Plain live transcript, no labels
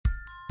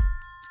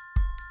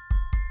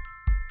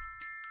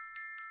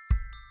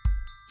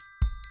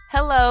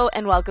Hello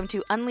and welcome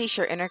to Unleash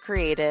Your Inner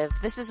Creative.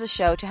 This is a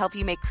show to help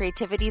you make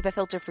creativity the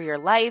filter for your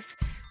life,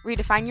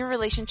 redefine your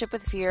relationship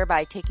with fear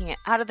by taking it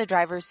out of the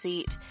driver's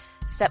seat,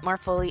 step more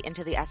fully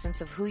into the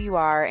essence of who you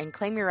are, and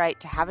claim your right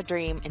to have a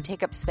dream and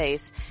take up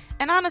space.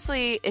 And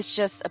honestly, it's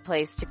just a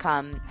place to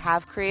come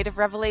have creative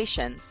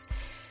revelations.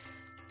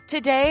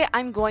 Today,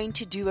 I'm going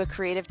to do a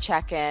creative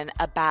check-in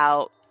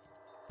about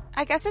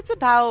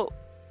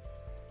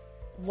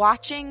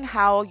watching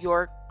how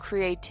your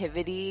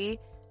creativity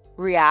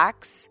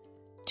reacts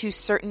to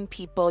certain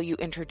people you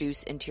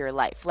introduce into your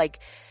life. Like,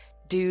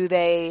 do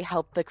they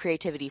help the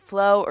creativity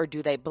flow or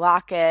do they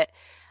block it?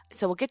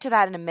 So we'll get to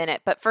that in a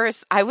minute. But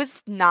first, I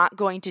was not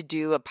going to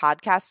do a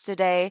podcast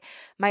today.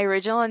 My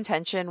original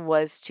intention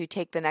was to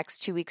take the next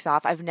 2 weeks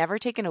off. I've never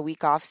taken a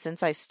week off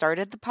since I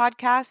started the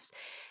podcast.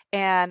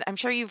 And I'm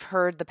sure you've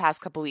heard the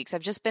past couple weeks.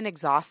 I've just been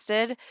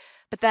exhausted.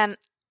 But then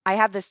I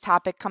had this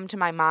topic come to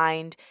my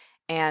mind.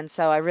 And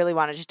so I really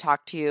wanted to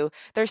talk to you.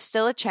 There's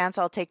still a chance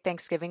I'll take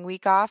Thanksgiving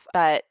week off,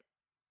 but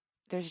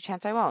there's a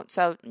chance I won't.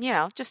 So,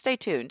 just stay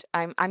tuned.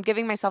 I'm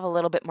giving myself a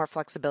little bit more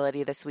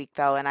flexibility this week,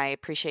 though, and I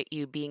appreciate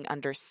you being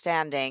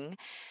understanding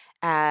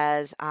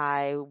as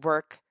I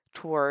work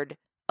toward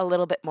a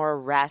little bit more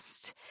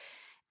rest.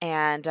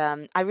 And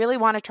I really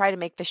want to try to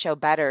make the show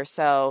better.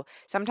 So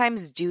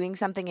sometimes doing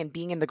something and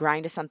being in the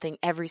grind of something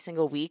every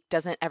single week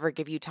doesn't ever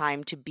give you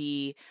time to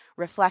be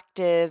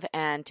reflective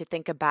and to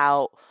think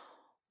about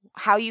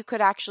how you could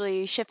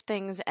actually shift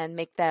things and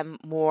make them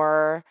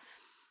more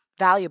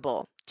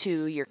valuable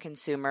to your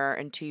consumer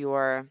and to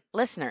your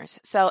listeners.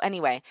 So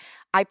anyway,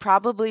 I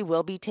probably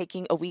will be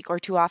taking a week or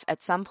two off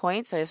at some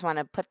point. So I just want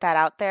to put that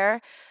out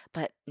there,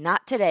 but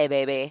not today,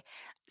 baby.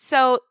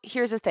 So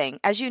here's the thing.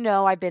 As you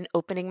know, I've been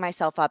opening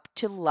myself up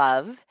to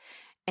love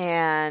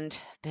and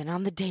been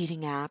on the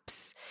dating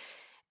apps.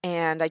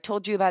 And I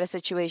told you about a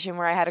situation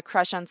where I had a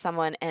crush on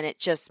someone and it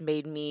just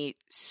made me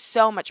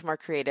so much more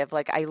creative.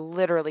 Like I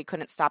literally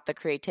couldn't stop the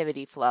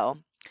creativity flow.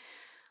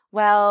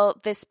 Well,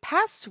 this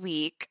past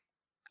week,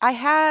 I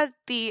had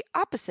the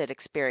opposite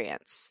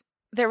experience.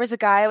 There was a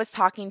guy I was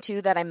talking to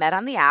that I met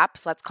on the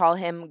apps. Let's call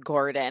him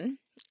Gordon.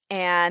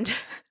 And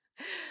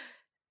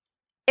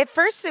at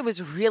first it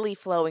was really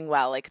flowing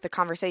well. Like the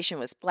conversation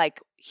was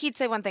like, he'd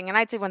say one thing and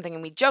I'd say one thing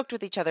and we joked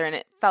with each other and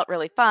it felt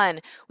really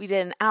fun. We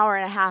did an 1.5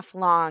 hour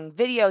long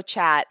video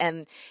chat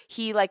and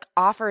he like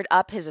offered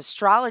up his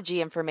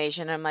astrology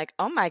information. And I'm like,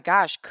 oh my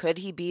gosh, could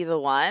he be the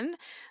one?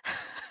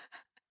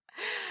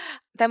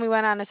 Then we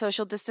went on a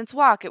social distance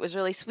walk. It was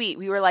really sweet.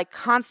 We were like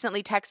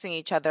constantly texting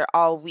each other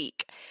all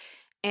week.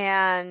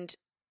 And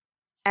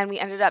we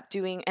ended up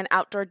doing an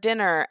outdoor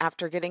dinner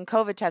after getting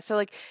COVID tests.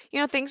 So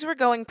things were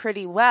going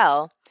pretty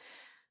well.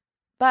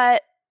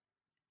 But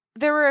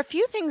there were a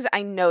few things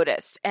I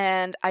noticed.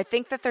 And I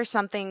think that there's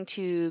something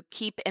to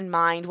keep in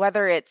mind,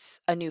 whether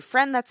it's a new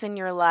friend that's in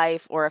your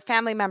life or a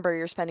family member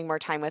you're spending more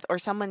time with or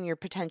someone you're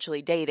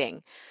potentially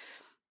dating.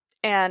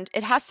 And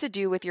it has to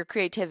do with your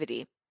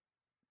creativity.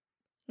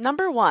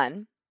 Number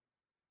one,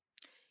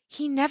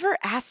 he never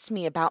asked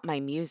me about my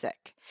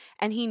music,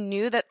 and he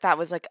knew that that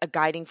was like a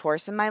guiding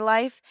force in my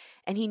life,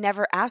 and he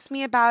never asked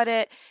me about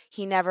it.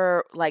 He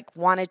never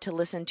wanted to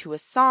listen to a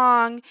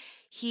song.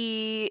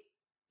 He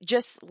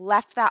just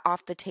left that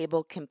off the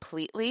table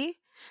completely.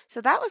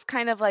 So that was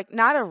kind of like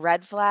not a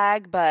red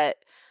flag, but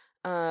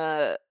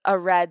a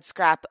red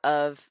scrap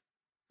of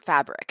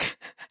fabric.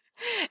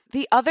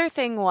 The other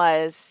thing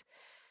was,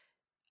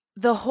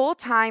 the whole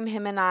time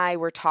him and I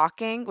were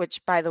talking,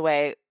 which by the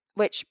way,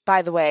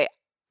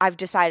 I've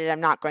decided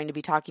I'm not going to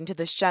be talking to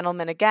this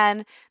gentleman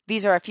again.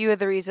 These are a few of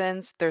the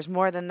reasons. There's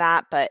more than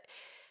that, but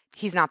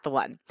he's not the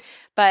one.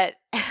 But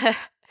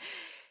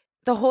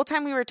the whole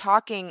time we were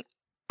talking,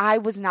 I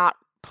was not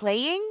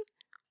playing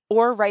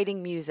or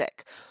writing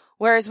music.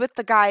 Whereas with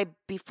the guy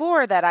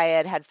before that I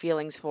had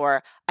feelings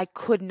for, I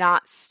could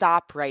not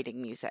stop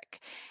writing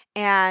music.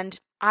 And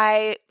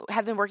I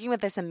have been working with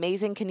this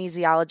amazing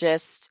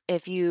kinesiologist.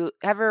 If you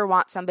ever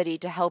want somebody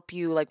to help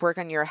you work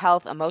on your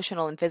health,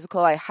 emotional and physical,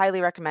 I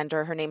highly recommend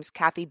her. Her name's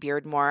Kathy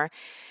Beardmore.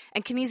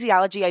 And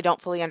kinesiology, I don't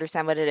fully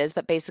understand what it is,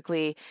 but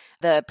basically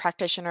the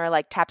practitioner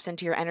taps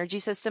into your energy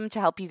system to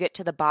help you get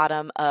to the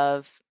bottom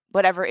of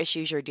whatever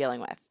issues you're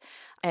dealing with.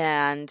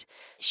 And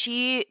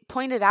she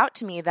pointed out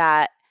to me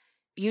that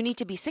you need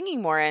to be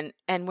singing more.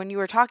 And when you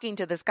were talking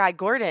to this guy,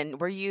 Gordon,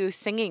 were you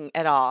singing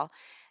at all?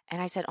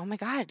 And I said, oh my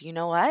God, you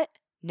know what?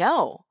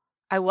 No,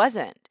 I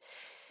wasn't.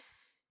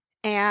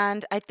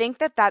 And I think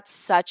that that's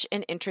such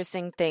an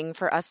interesting thing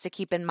for us to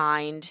keep in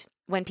mind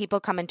when people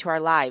come into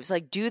our lives.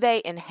 Do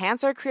they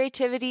enhance our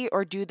creativity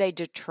or do they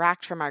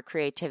detract from our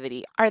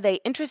creativity? Are they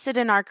interested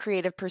in our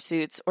creative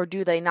pursuits or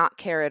do they not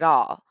care at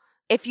all?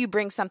 If you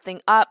bring something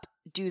up,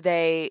 do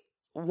they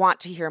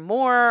want to hear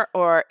more?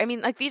 Or,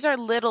 these are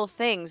little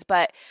things,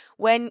 but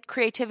when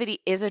creativity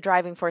is a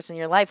driving force in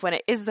your life, when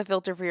it is the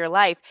filter for your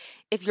life,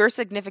 if your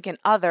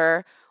significant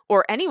other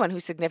or anyone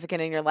who's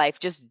significant in your life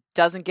just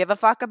doesn't give a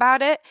fuck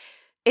about it,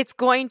 it's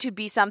going to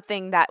be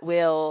something that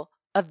will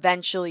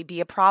eventually be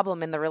a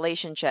problem in the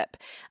relationship.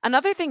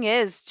 Another thing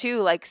is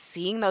too, like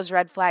seeing those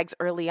red flags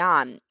early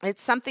on.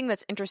 It's something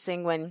that's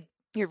interesting when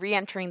you're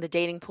re-entering the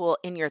dating pool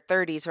in your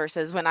 30s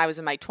versus when I was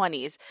in my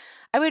 20s.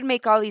 I would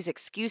make all these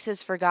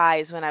excuses for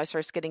guys when I was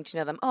first getting to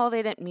know them. Oh,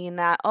 they didn't mean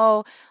that.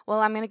 Oh, well,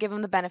 I'm going to give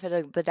them the benefit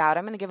of the doubt.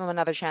 I'm going to give them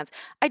another chance.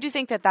 I do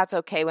think that that's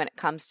okay when it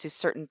comes to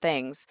certain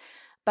things.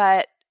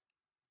 But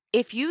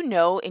if you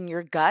know in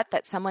your gut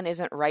that someone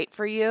isn't right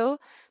for you,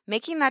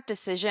 making that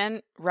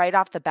decision right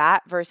off the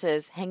bat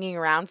versus hanging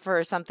around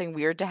for something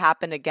weird to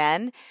happen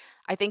again,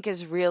 I think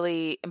is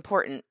really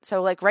important.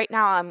 So like right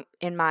now I'm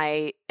in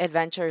my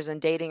adventures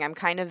and dating, I'm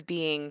kind of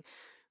being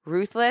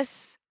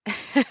ruthless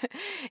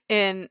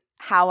in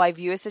how I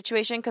view a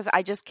situation because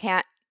I just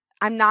can't,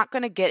 I'm not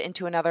going to get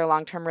into another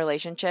long-term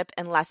relationship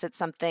unless it's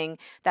something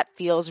that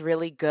feels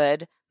really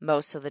good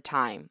most of the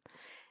time.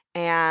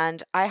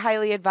 And I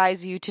highly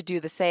advise you to do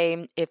the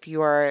same if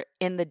you're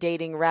in the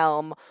dating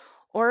realm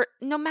or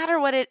no matter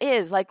what it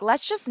is. Like,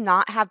 let's just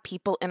not have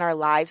people in our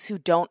lives who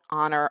don't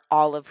honor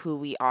all of who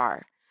we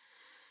are.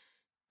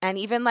 And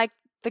even like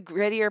the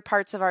grittier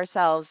parts of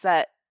ourselves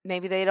that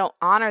maybe they don't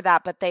honor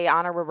that, but they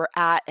honor where we're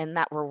at and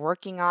that we're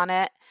working on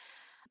it.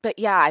 But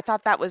yeah, I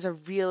thought that was a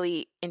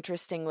really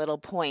interesting little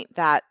point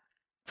that,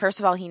 first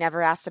of all, he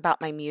never asked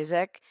about my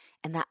music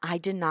and that I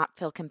did not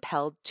feel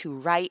compelled to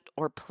write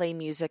or play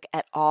music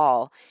at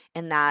all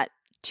in that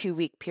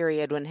 2-week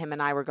period when him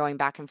and I were going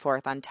back and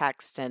forth on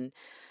text and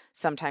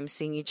sometimes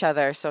seeing each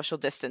other social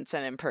distance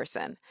and in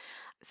person.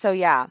 So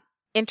yeah,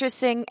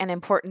 interesting and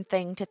important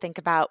thing to think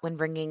about when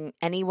bringing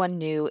anyone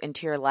new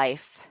into your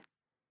life.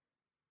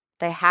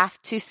 They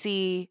have to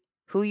see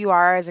who you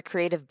are as a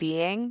creative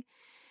being.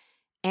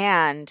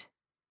 And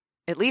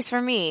at least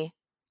for me,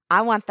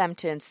 I want them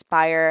to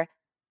inspire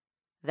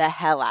the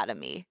hell out of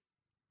me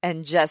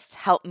and just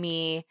help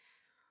me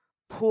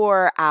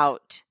pour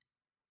out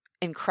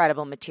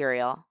incredible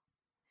material.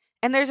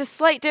 And there's a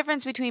slight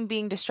difference between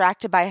being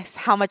distracted by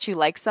how much you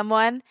like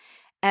someone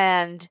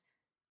and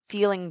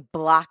feeling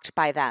blocked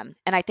by them.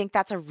 And I think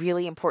that's a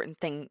really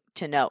important thing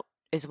to note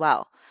as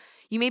well.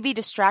 You may be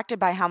distracted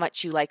by how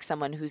much you like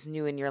someone who's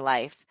new in your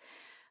life,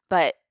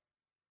 but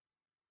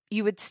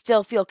you would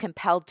still feel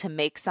compelled to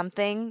make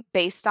something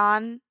based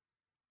on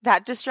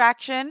that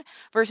distraction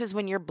versus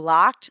when you're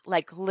blocked,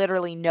 like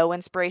literally no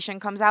inspiration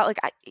comes out. Like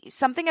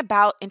something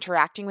about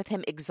interacting with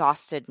him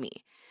exhausted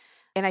me.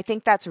 And I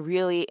think that's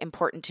really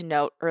important to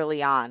note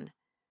early on.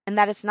 And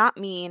that it's not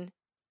mean.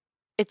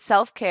 It's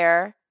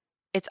self-care.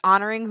 It's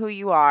honoring who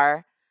you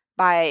are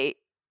by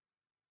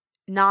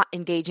not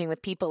engaging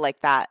with people like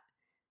that,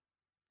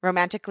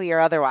 romantically or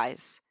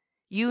otherwise.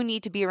 You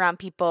need to be around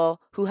people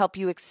who help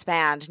you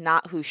expand,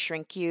 not who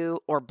shrink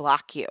you or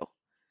block you.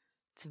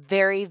 It's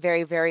very,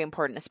 very, very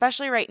important,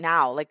 especially right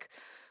now. Like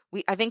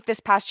I think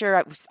this past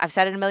year, I've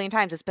said it a million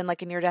times, it's been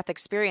like a near-death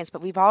experience,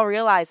 but we've all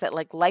realized that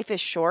like life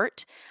is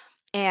short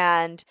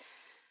and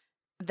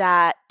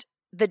that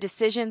the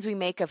decisions we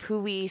make of who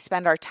we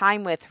spend our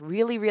time with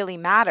really, really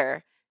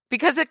matter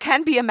because it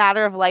can be a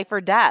matter of life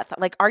or death.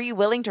 Like, are you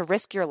willing to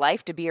risk your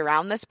life to be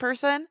around this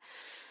person?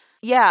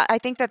 Yeah, I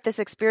think that this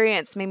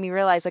experience made me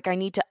realize like I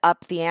need to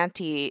up the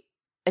ante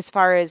as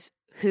far as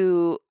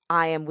who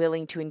I am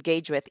willing to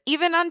engage with,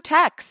 even on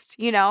text,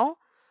 you know?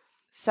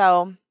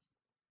 So,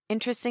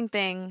 interesting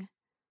thing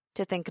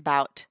to think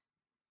about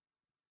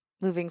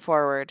moving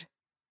forward.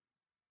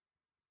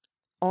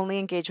 Only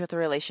engage with the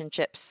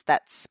relationships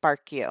that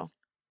spark you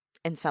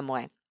in some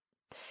way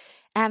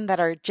and that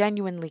are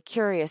genuinely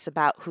curious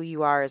about who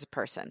you are as a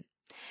person.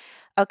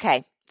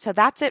 Okay, so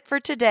that's it for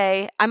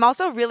today. I'm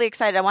also really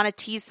excited. I want to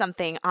tease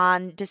something.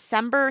 On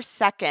December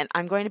 2nd,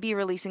 I'm going to be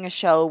releasing a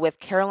show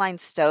with Caroline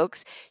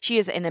Stokes. She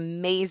is an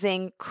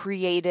amazing,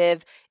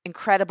 creative,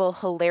 incredible,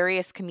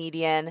 hilarious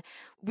comedian.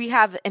 We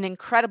have an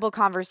incredible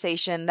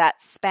conversation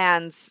that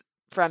spans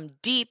from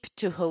deep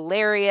to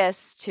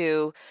hilarious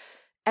to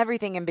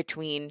everything in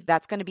between.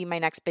 That's going to be my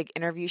next big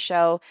interview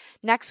show.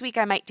 Next week,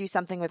 I might do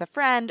something with a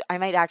friend. I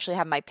might actually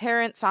have my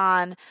parents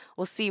on.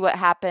 We'll see what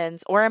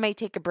happens, or I may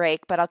take a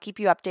break, but I'll keep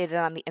you updated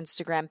on the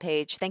Instagram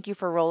page. Thank you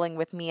for rolling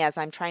with me as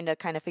I'm trying to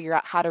kind of figure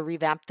out how to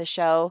revamp the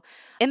show.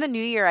 In the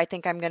new year, I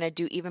think I'm going to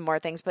do even more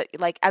things, but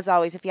like as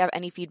always, if you have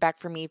any feedback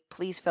for me,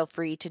 please feel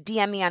free to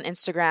DM me on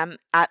Instagram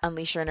at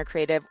Unleash Your Inner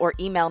Creative or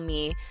email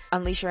me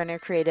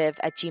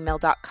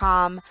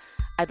unleashyourinnercreative@gmail.com.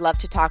 I'd love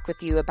to talk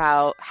with you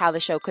about how the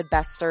show could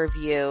best serve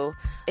you.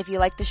 If you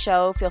like the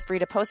show, feel free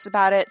to post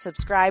about it,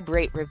 subscribe,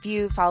 rate,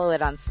 review, follow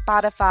it on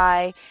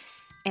Spotify.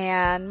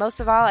 And most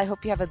of all, I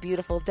hope you have a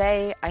beautiful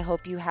day. I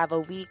hope you have a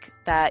week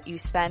that you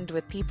spend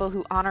with people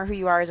who honor who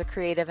you are as a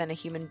creative and a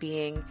human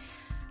being.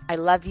 I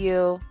love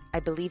you.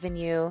 I believe in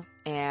you.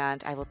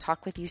 And I will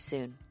talk with you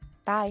soon.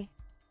 Bye.